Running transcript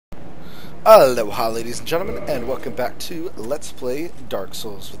Aloha, ladies and gentlemen, and welcome back to Let's Play Dark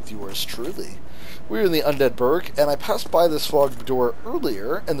Souls with yours truly. We're in the Undead Burg, and I passed by this fog door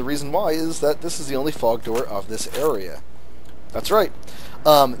earlier, and the reason why is that this is the only fog door of this area. That's right.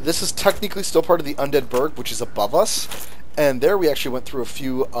 This is technically still part of the Undead Burg, which is above us, and there we actually went through a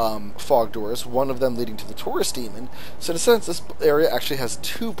few fog doors, one of them leading to the Taurus Demon. So in a sense, this area actually has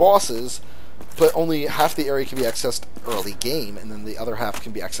two bosses, but only half the area can be accessed early game, and then the other half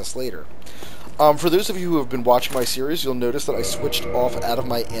can be accessed later. For those of you who have been watching my series, you'll notice that I switched off out of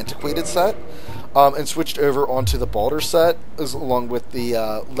my antiquated set and switched over onto the Balder set, along with the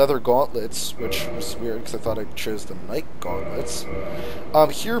leather gauntlets, which was weird because I thought I chose the knight gauntlets.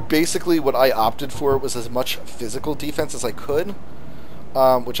 Here, basically, what I opted for was as much physical defense as I could,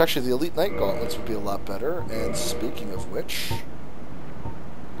 which actually the elite knight gauntlets would be a lot better. And speaking of which,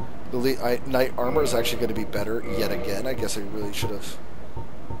 the elite knight armor is actually going to be better yet again. I guess I really should have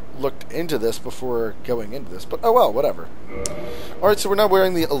looked into this before going into this, but oh well, whatever. Alright, so we're now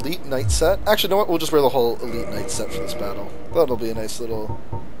wearing the elite knight set. Actually, you know what? We'll just wear the whole elite knight set for this battle. That'll be a nice little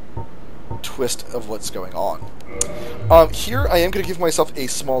twist of what's going on. Here, I am going to give myself a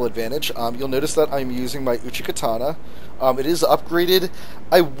small advantage. You'll notice that I'm using my Uchi Katana. It is upgraded.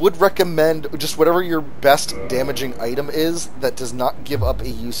 I would recommend just whatever your best damaging item is that does not give up a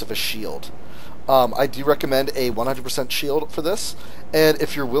use of a shield. I do recommend a 100% shield for this, and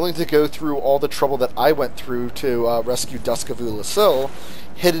if you're willing to go through all the trouble that I went through to rescue Duskavu Lasil,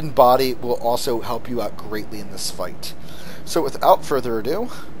 Hidden Body will also help you out greatly in this fight. So without further ado,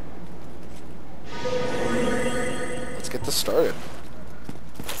 let's get this started.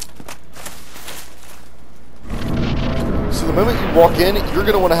 So the moment you walk in, you're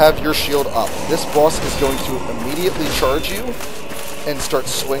going to want to have your shield up. This boss is going to immediately charge you and start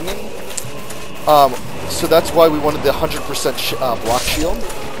swinging. So that's why we wanted the 100% block shield.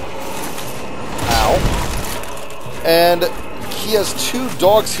 Ow. And he has two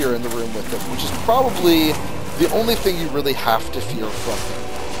dogs here in the room with him, which is probably the only thing you really have to fear from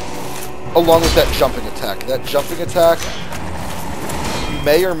him. Along with that jumping attack. That jumping attack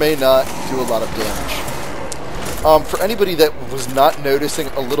may or may not do a lot of damage. For anybody that was not noticing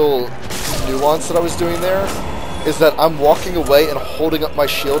a little nuance that I was doing there, is that I'm walking away and holding up my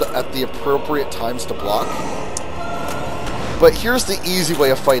shield at the appropriate times to block. But here's the easy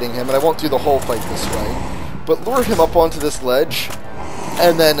way of fighting him, and I won't do the whole fight this way, but lure him up onto this ledge,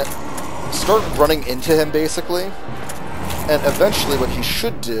 and then start running into him, basically. And eventually what he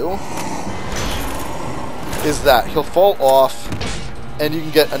should do is that he'll fall off, and you can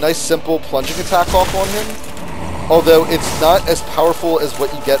get a nice simple plunging attack off on him, although it's not as powerful as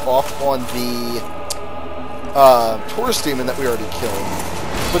what you get off on the Taurus Demon that we already killed.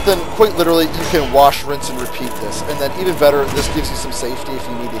 But then, quite literally, you can wash, rinse, and repeat this. And then, even better, this gives you some safety if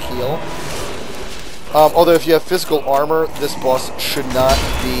you need to heal. Although, if you have physical armor, this boss should not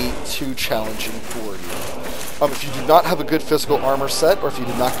be too challenging for you. If you do not have a good physical armor set, or if you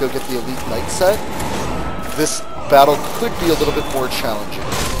did not go get the Elite Knight set, this battle could be a little bit more challenging.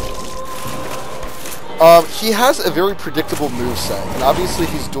 He has a very predictable moveset, and obviously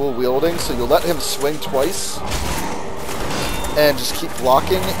he's dual wielding, so you'll let him swing twice, and just keep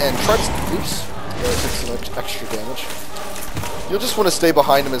blocking, and try to... Oops. Take some extra damage. You'll just want to stay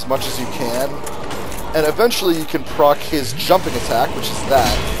behind him as much as you can, and eventually you can proc his jumping attack, which is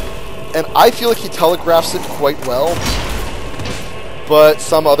that, and I feel like he telegraphs it quite well, but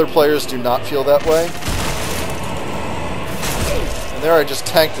some other players do not feel that way. And there I just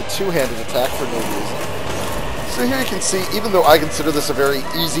tanked a two-handed attack for no reason. So here you can see, even though I consider this a very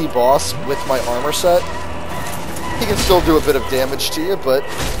easy boss with my armor set, he can still do a bit of damage to you, but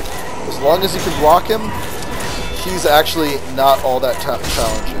as long as you can block him, he's actually not all that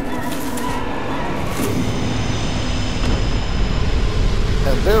challenging.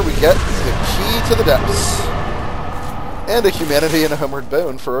 And there we get the key to the depths. And a humanity and a homeward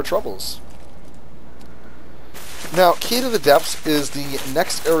bone for our troubles. Now, Key to the Depths is the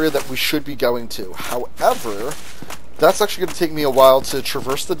next area that we should be going to. However, that's actually going to take me a while to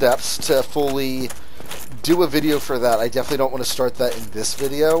traverse the depths to fully do a video for that. I definitely don't want to start that in this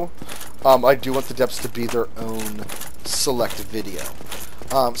video. I do want the depths to be their own selected video.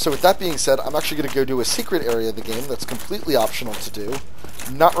 So with that being said, I'm actually going to go do a secret area of the game that's completely optional to do,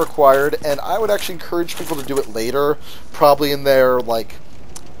 not required, and I would actually encourage people to do it later, probably in their, like,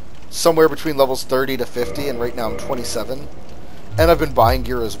 somewhere between levels 30 to 50, and right now I'm 27. And I've been buying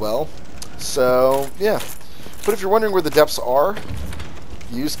gear as well. So, yeah. But if you're wondering where the depths are,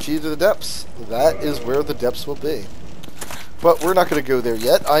 use Key to the Depths. That is where the depths will be. But we're not going to go there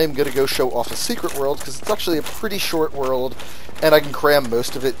yet. I am going to go show off a secret world, because it's actually a pretty short world, and I can cram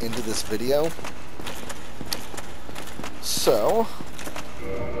most of it into this video. So,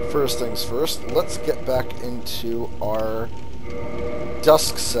 first things first, let's get back into our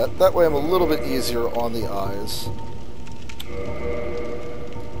dusk set. That way I'm a little bit easier on the eyes.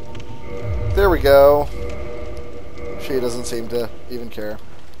 There we go. She doesn't seem to even care.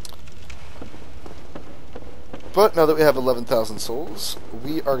 But now that we have 11,000 souls,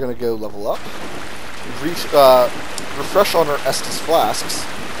 we are going to go level up, refresh on our Estus flasks,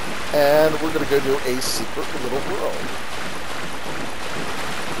 and we're going to go do a secret little world.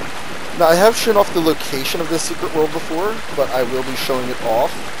 Now, I have shown off the location of this secret world before, but I will be showing it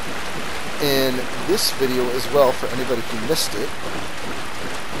off in this video as well for anybody who missed it.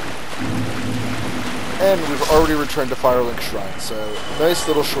 And we've already returned to Firelink Shrine, so nice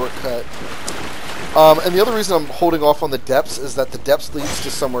little shortcut. And the other reason I'm holding off on the depths is that the depths leads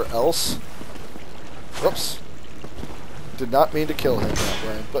to somewhere else. Whoops. Did not mean to kill him that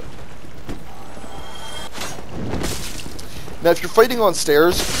way, but... Now, if you're fighting on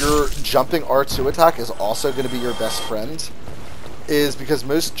stairs, your jumping R2 attack is also going to be your best friend. Is because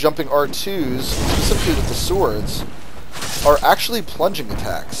most jumping R2s, specifically with the swords, are actually plunging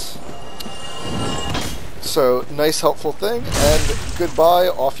attacks. So, nice helpful thing, and goodbye,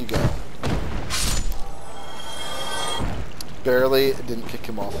 off you go. Barely didn't kick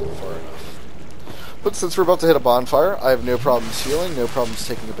him off far enough. But since we're about to hit a bonfire, I have no problems healing, no problems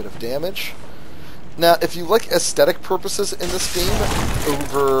taking a bit of damage. Now, if you like aesthetic purposes in this game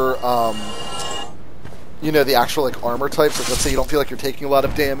over, you know, the actual like armor types, like let's say you don't feel like you're taking a lot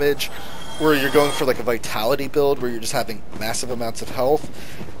of damage, or you're going for like a vitality build where you're just having massive amounts of health,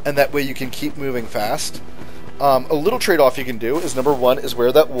 and that way you can keep moving fast. A little trade-off you can do is, number one, is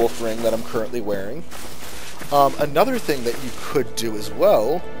wear that wolf ring that I'm currently wearing. Another thing that you could do as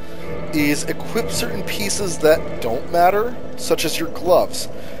well is equip certain pieces that don't matter, such as your gloves.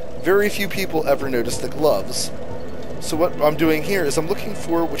 Very few people ever notice the gloves. So what I'm doing here is I'm looking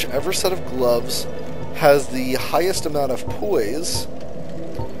for whichever set of gloves has the highest amount of poise.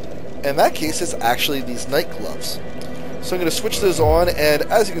 In that case, it's actually these night gloves. So I'm going to switch those on, and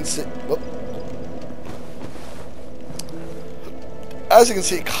as you can see... As you can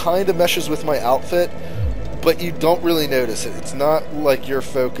see, it kind of meshes with my outfit, but you don't really notice it. It's not like you're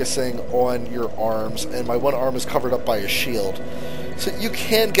focusing on your arms, and my one arm is covered up by a shield. So you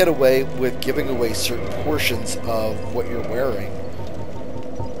can get away with giving away certain portions of what you're wearing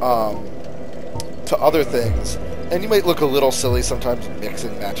to other things. And you might look a little silly sometimes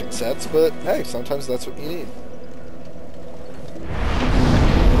mixing matching sets, but hey, sometimes that's what you need.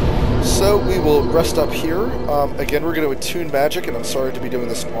 So we will rest up here. Again, we're going to attune magic, and I'm sorry to be doing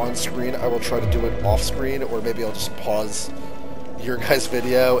this on screen. I will try to do it off screen, or maybe I'll just pause your guys'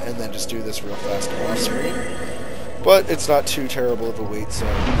 video and then just do this real fast off screen. But it's not too terrible of a wait, so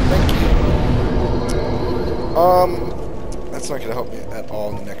thank you. That's not going to help me at all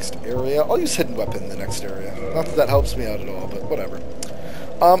in the next area. I'll use hidden weapon in the next area. Not that that helps me out at all, but whatever.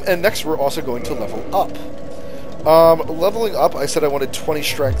 And next we're also going to level up. Leveling up, I said I wanted 20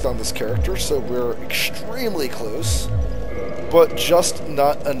 strength on this character, so we're extremely close, but just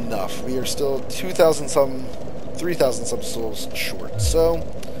not enough. We are still 2,000 some, 3,000 some souls short, so,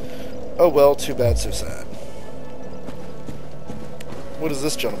 oh well, too bad, so sad. What does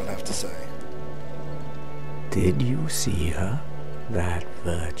this gentleman have to say? Did you see her? That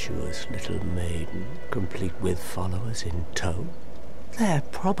virtuous little maiden, complete with followers in tow? They're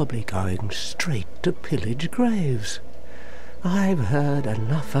probably going straight to pillage graves. I've heard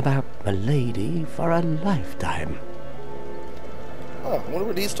enough about Milady for a lifetime. Oh, I wonder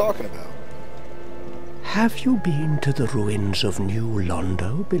what he's talking about. Have you been to the ruins of New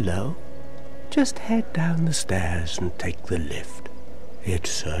Londo below? Just head down the stairs and take the lift.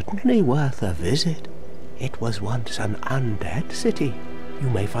 It's certainly worth a visit. It was once an undead city. You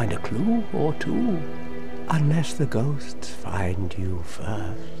may find a clue or two. Unless the ghosts find you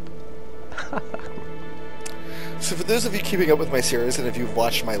first. So for those of you keeping up with my series, and if you've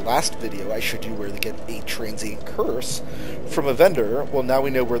watched my last video, I showed you where to get a transient curse from a vendor. Well, now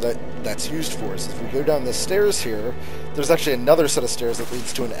we know where that's used for. So if we go down the stairs here, there's actually another set of stairs that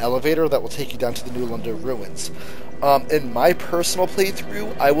leads to an elevator that will take you down to the New Londo ruins. In my personal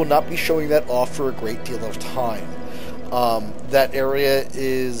playthrough, I will not be showing that off for a great deal of time. That area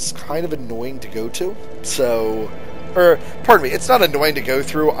is kind of annoying to go to, so... Or, pardon me, it's not annoying to go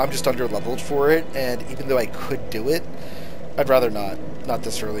through, I'm just under-leveled for it, and even though I could do it, I'd rather not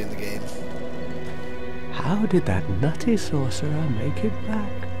this early in the game. How did that nutty sorcerer make it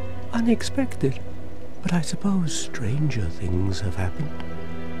back? Unexpected. but I suppose stranger things have happened.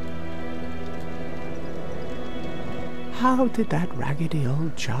 How did that raggedy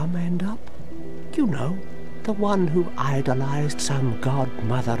old chum end up? You know, the one who idolized some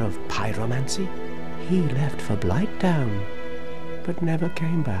godmother of pyromancy. He left for Blighttown, but never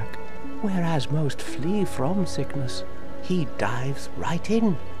came back. Whereas most flee from sickness, he dives right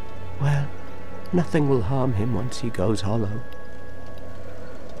in. Well, nothing will harm him once he goes hollow.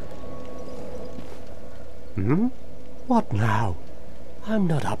 What now? I'm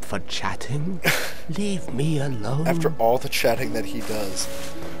not up for chatting. Leave me alone. After all the chatting that he does.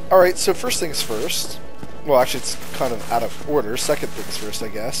 Alright, so first things first. Well, actually, it's kind of out of order. Second things first, I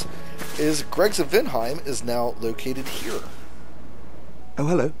guess, is Greg's of Vinheim is now located here. Oh,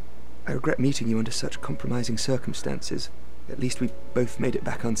 hello. I regret meeting you under such compromising circumstances. At least we both made it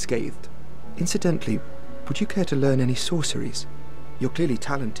back unscathed. Incidentally, would you care to learn any sorceries? You're clearly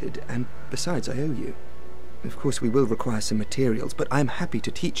talented, and besides, I owe you. Of course, we will require some materials, but I'm happy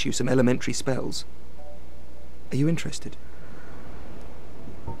to teach you some elementary spells. Are you interested?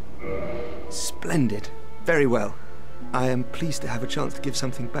 Splendid. Very well. I am pleased to have a chance to give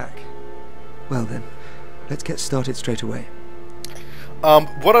something back. Well then, let's get started straight away.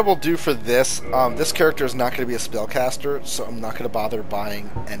 What I will do for this, this character is not going to be a spellcaster, so I'm not going to bother buying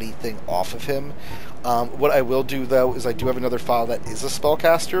anything off of him. What I will do, though, is I do have another file that is a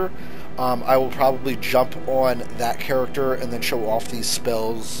spellcaster. I will probably jump on that character and then show off these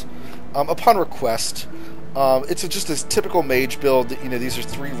spells upon request. It's just a typical mage build. You know, these are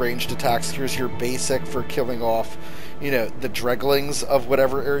 3 ranged attacks. Here's your basic for killing off, you know, the dreglings of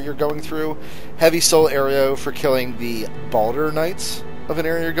whatever area you're going through. Heavy Soul Arrow for killing the Balder Knights of an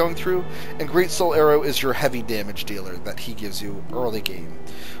area you're going through. And Great Soul Arrow is your heavy damage dealer that he gives you early game.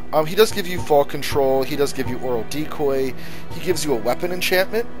 He does give you Fall Control. He does give you Oral Decoy. He gives you a Weapon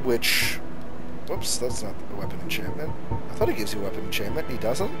Enchantment, which... Whoops, that's not a Weapon Enchantment. I thought he gives you a Weapon Enchantment. He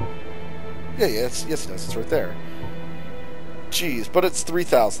doesn't? Yeah, yes, he does. It's right there. Jeez, but it's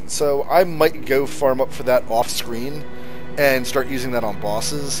 3,000, so I might go farm up for that off-screen and start using that on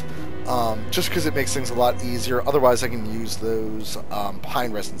bosses, just because it makes things a lot easier. Otherwise, I can use those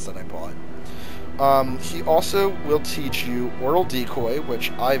pine resins that I bought. He also will teach you Oral Decoy,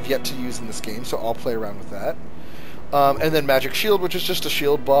 which I've yet to use in this game, so I'll play around with that. And then Magic Shield, which is just a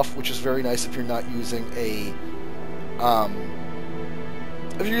shield buff, which is very nice if you're not using a...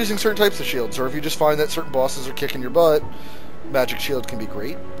 if you're using certain types of shields, or if you just find that certain bosses are kicking your butt, Magic Shield can be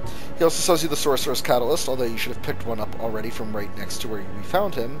great. He also sells you the Sorcerer's Catalyst, although you should have picked one up already from right next to where we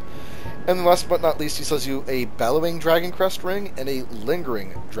found him. And then last but not least, he sells you a Bellowing Dragon Crest Ring and a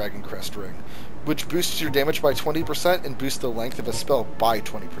Lingering Dragon Crest Ring, which boosts your damage by 20% and boosts the length of a spell by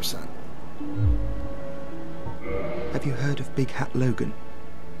 20%. Have you heard of Big Hat Logan?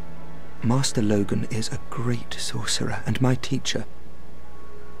 Master Logan is a great sorcerer and my teacher.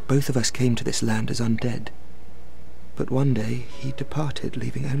 Both of us came to this land as undead. But one day he departed,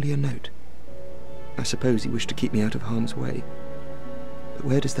 leaving only a note. I suppose he wished to keep me out of harm's way. But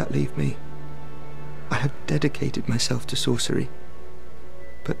where does that leave me? I have dedicated myself to sorcery,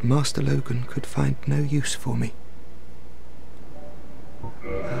 but Master Logan could find no use for me.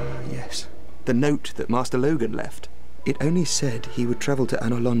 Ah, yes. The note that Master Logan left. It only said he would travel to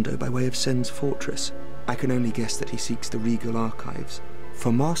Anolondo by way of Sen's fortress. I can only guess that he seeks the regal archives.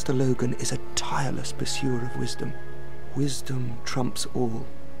 For Master Logan is a tireless pursuer of wisdom. Wisdom trumps all.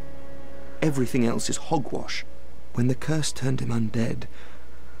 Everything else is hogwash. When the curse turned him undead,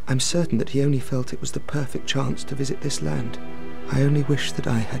 I'm certain that he only felt it was the perfect chance to visit this land. I only wish that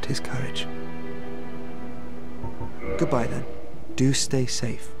I had his courage. Goodbye then. Do stay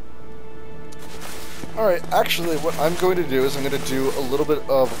safe. Alright, actually what I'm going to do is I'm going to do a little bit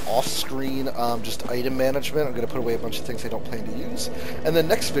of off-screen just item management. I'm going to put away a bunch of things I don't plan to use. And then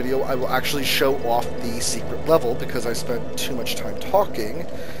next video I will actually show off the secret level because I spent too much time talking.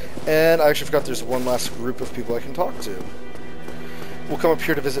 And I actually forgot there's one last group of people I can talk to. We'll come up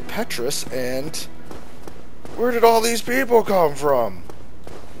here to visit Petrus, and... where did all these people come from?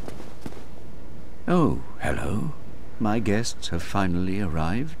 Oh, hello. My guests have finally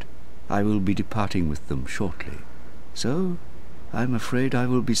arrived. I will be departing with them shortly. So, I'm afraid I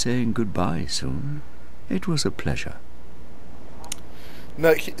will be saying goodbye soon. It was a pleasure.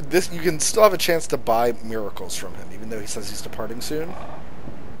 No, you can still have a chance to buy miracles from him, even though he says he's departing soon.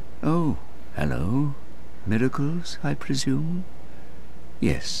 Oh, hello. Miracles, I presume?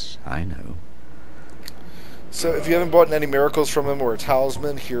 Yes, I know. So if you haven't bought any miracles from him or a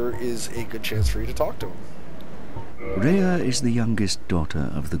talisman, here is a good chance for you to talk to him. Rhea is the youngest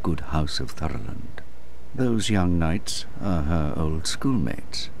daughter of the good house of Thurland. Those young knights are her old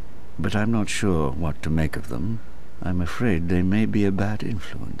schoolmates. but I'm not sure what to make of them. I'm afraid they may be a bad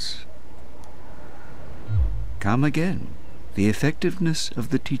influence. Come again. The effectiveness of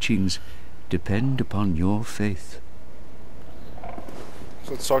the teachings depend upon your faith.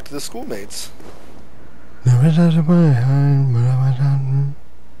 So let's talk to the schoolmates.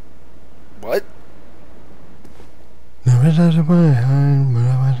 What?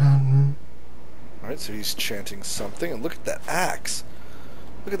 Alright, so he's chanting something, and look at that axe.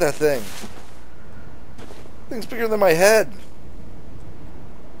 Look at that thing. Thing's bigger than my head.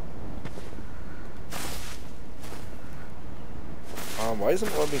 Why doesn't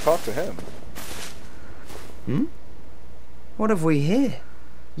it let me talk to him? What have we here?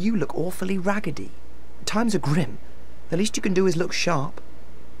 You look awfully raggedy. Times are grim. The least you can do is look sharp.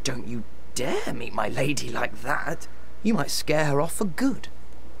 Don't you dare meet my lady like that. You might scare her off for good.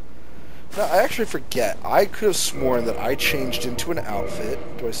 No, I actually forget. I could have sworn that I changed into an outfit.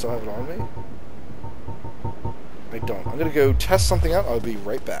 Do I still have it on me? I don't. I'm gonna go test something out. I'll be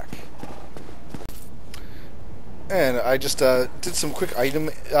right back. And I just did some quick item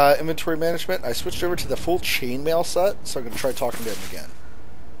inventory management. I switched over to the full chainmail set, so I'm going to try talking to him again.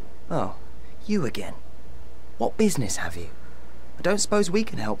 Oh, you again. What business have you? I don't suppose we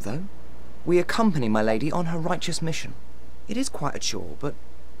can help, though. We accompany my lady on her righteous mission. It is quite a chore, but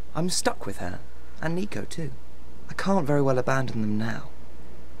I'm stuck with her, and Nico too. I can't very well abandon them now.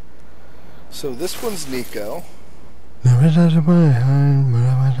 So this one's Nico. Nico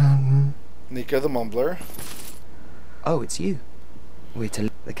the Mumbler. Oh, it's you. We're to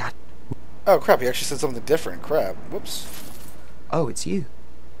the cat. Oh crap, he actually said something different. Crap. Whoops. Oh, it's you.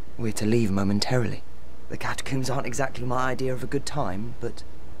 We're to leave momentarily. The catacombs aren't exactly my idea of a good time, but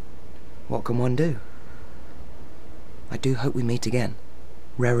what can one do? I do hope we meet again.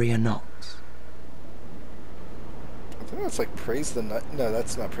 Rare or not. I think that's like praise the night. No,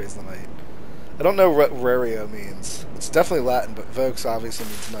 that's not praise the night. I don't know what rario means. It's definitely Latin, but vox obviously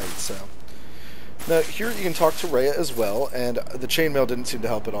means night, so. Now, here you can talk to Rhea as well, and the chainmail didn't seem to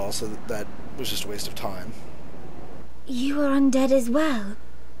help at all, so that was just a waste of time. You are undead as well?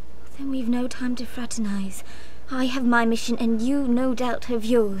 Then we've no time to fraternize. I have my mission, and you no doubt have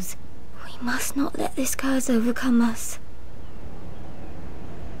yours. We must not let this curse overcome us.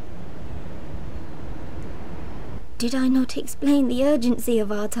 Did I not explain the urgency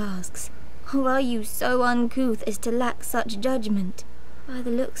of our tasks? Or are you so uncouth as to lack such judgment? By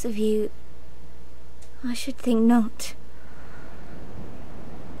the looks of you, I should think not.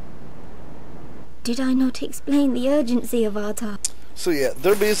 Did I not explain the urgency of our task? So yeah,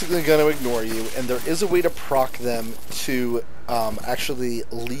 they're basically going to ignore you, and there is a way to proc them to actually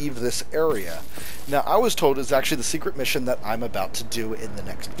leave this area. Now, I was told it's actually the secret mission that I'm about to do in the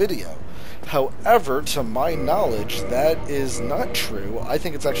next video. However, to my knowledge, that is not true. I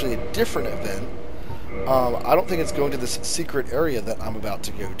think it's actually a different event. I don't think it's going to this secret area that I'm about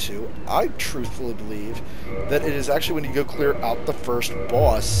to go to. I truthfully believe that it is actually when you go clear out the first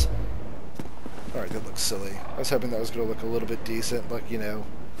boss. Alright, that looks silly. I was hoping that was going to look a little bit decent, like, you know,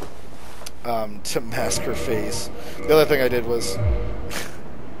 to mask her face. The other thing I did was,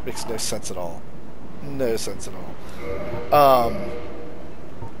 makes no sense at all. No sense at all.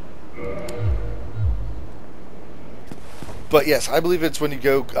 But yes, I believe it's when you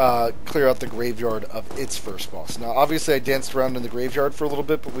go clear out the graveyard of its first boss. Now, obviously I danced around in the graveyard for a little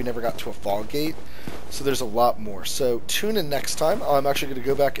bit, but we never got to a fog gate. So there's a lot more. So tune in next time. I'm actually going to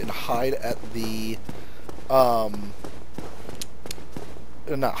go back and hide at the...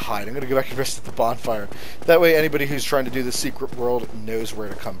 not hide. I'm going to go back and rest at the bonfire. That way anybody who's trying to do the secret world knows where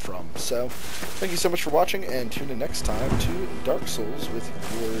to come from. So, thank you so much for watching, and tune in next time to Dark Souls with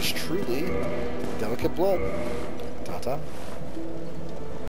yours truly, Delicate Blood. Ta-ta.